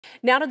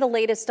Now to the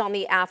latest on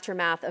the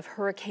aftermath of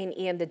Hurricane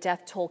Ian. The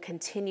death toll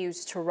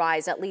continues to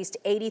rise. At least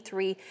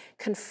 83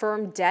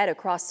 confirmed dead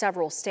across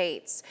several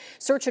states.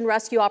 Search and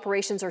rescue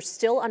operations are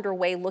still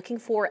underway looking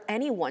for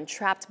anyone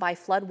trapped by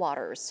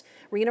floodwaters.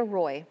 Rena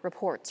Roy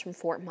reports from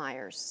Fort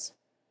Myers.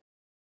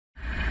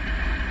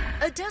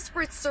 A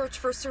desperate search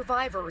for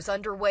survivors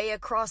underway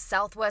across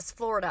southwest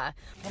Florida.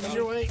 Coming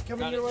your way,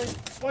 coming your way.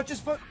 Watch his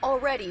foot.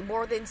 Already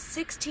more than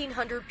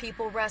 1,600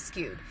 people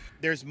rescued.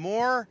 There's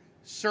more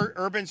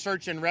urban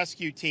search and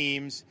rescue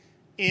teams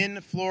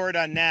in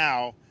Florida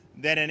now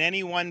than in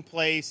any one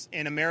place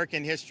in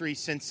American history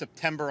since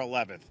September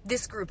 11th.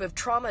 This group of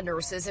trauma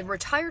nurses and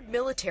retired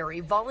military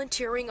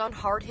volunteering on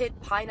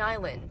hard-hit Pine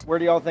Island. Where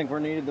do y'all think we're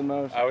needed the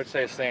most? I would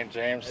say St.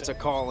 James. It's a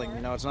calling,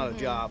 it's not a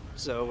job.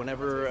 So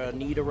whenever a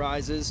need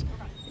arises,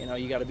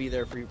 you got to be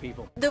there for your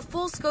people. The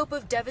full scope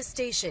of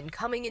devastation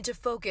coming into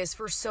focus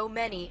for so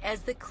many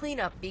as the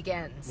cleanup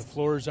begins. The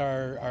floors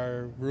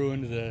are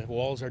ruined, the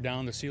walls are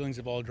down, the ceilings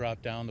have all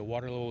dropped down, the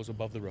water level is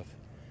above the roof.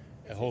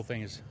 The whole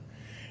thing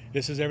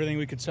this is everything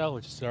we could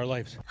salvage. It's our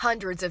lives.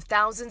 Hundreds of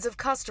thousands of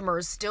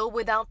customers still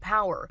without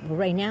power.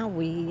 Right now,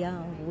 we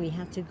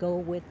have to go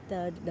with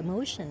the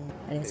motion.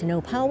 There's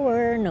no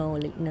power, no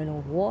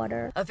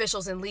water.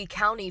 Officials in Lee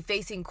County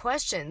facing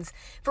questions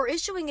for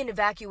issuing an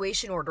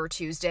evacuation order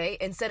Tuesday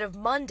instead of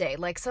Monday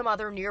like some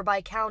other nearby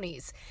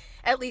counties.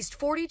 At least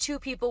 42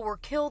 people were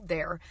killed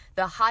there,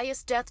 the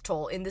highest death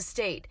toll in the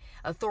state.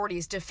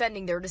 Authorities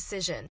defending their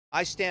decision.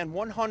 I stand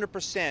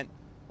 100%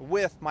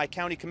 with my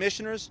county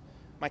commissioners,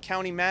 my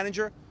county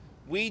manager.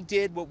 We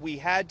did what we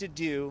had to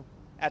do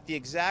at the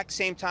exact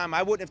same time.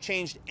 I wouldn't have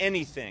changed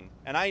anything.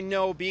 And I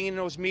know, being in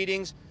those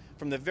meetings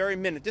from the very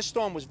minute, this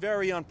storm was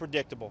very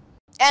unpredictable.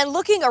 And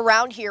looking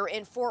around here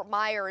in Fort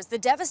Myers, the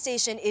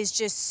devastation is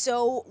just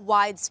so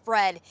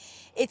widespread.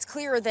 It's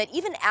clear that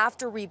even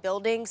after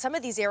rebuilding, some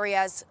of these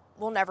areas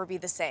will never be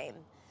the same.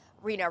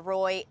 Rena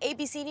Roy,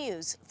 ABC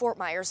News, Fort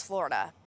Myers, Florida.